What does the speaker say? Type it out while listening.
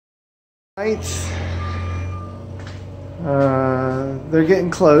Lights, they're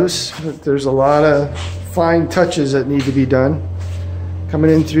getting close, but there's a lot of fine touches that need to be done. Coming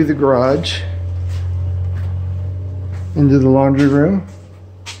in through the garage into the laundry room.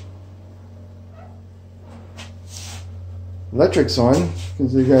 Electric's on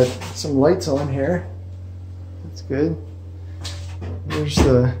because they got some lights on here. That's good. There's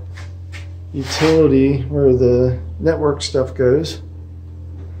the utility where the network stuff goes.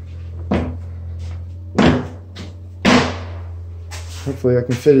 Hopefully I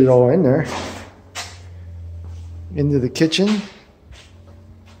can fit it all in there. Into the kitchen.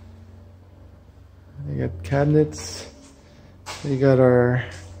 We got cabinets. We got our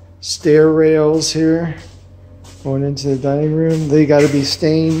stair rails here going into the dining room. They got to be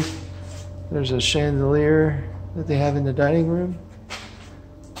stained. There's a chandelier that they have in the dining room.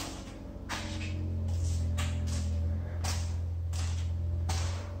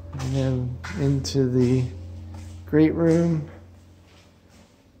 And then into the great room.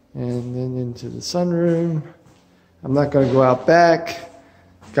 And then into the sunroom. I'm not going to go out back.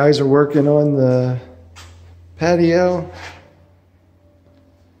 Guys are working on the patio.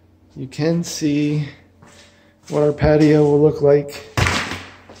 You can see what our patio will look like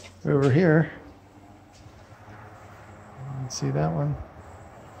over here. You can see that one.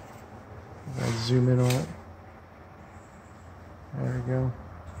 I'll zoom in on it. There we go.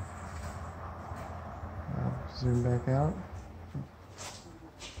 I'll zoom back out.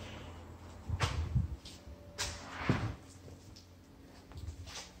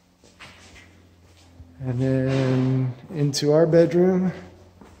 And then into our bedroom.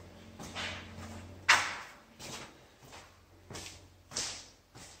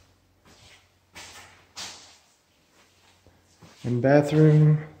 And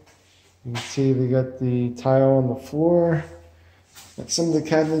bathroom. You can see we got the tile on the floor. Got some of the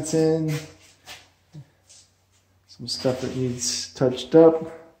cabinets in. Some stuff that needs touched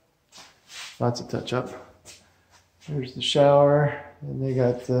up. Lots of touch up. There's the shower. And they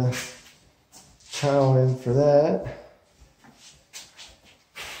got the towel in for that.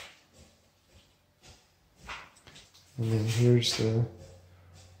 And then here's the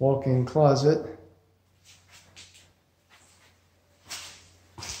walk-in closet.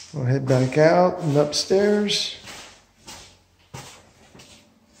 We'll head back out and upstairs.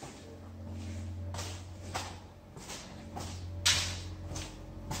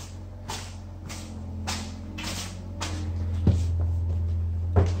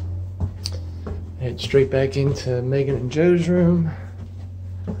 Head straight back into Megan and Joe's room.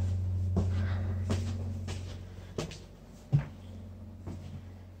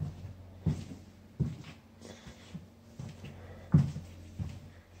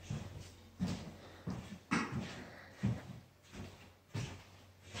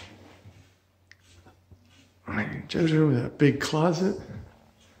 Joe's room with a big closet.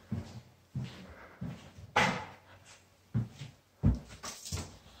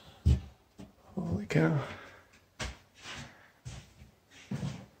 Holy cow.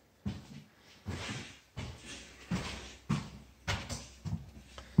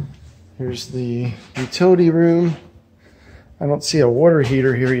 Here's the utility room. I don't see a water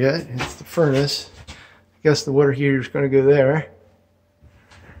heater here yet. It's the furnace. I guess the water heater is going to go there.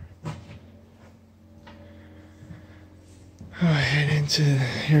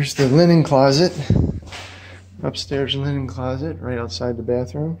 Here's the linen closet. Upstairs linen closet right outside the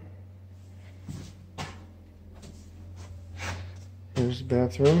bathroom. Here's the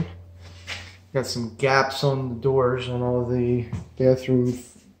bathroom. Got some gaps on the doors on all the bathroom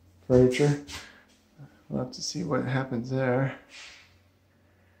furniture. We'll have to see what happens there.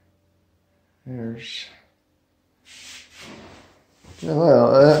 There's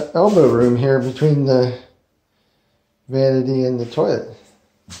elbow room here between the vanity and the toilet.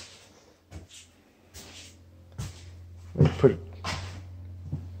 Put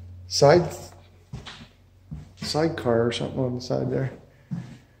sidecar or something on the side there.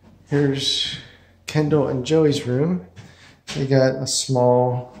 Here's Kendall and Joey's room. They got a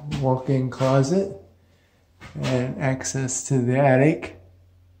small walk-in closet and access to the attic.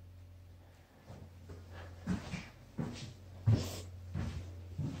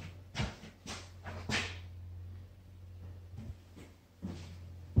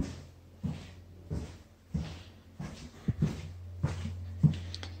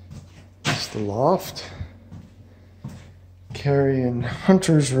 The loft. Carrie and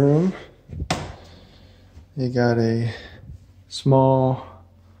Hunter's room. They got a small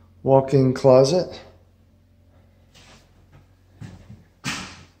walk-in closet.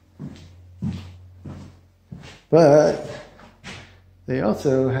 But They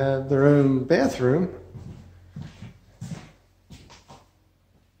also have their own bathroom.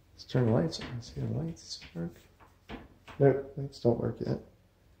 Let's turn the lights on. See the lights work? Nope, lights don't work yet.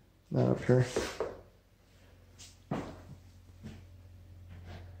 Not up here.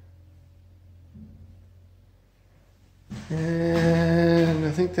 And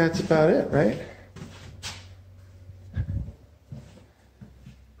I think that's about it, right?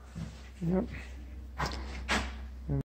 Yep.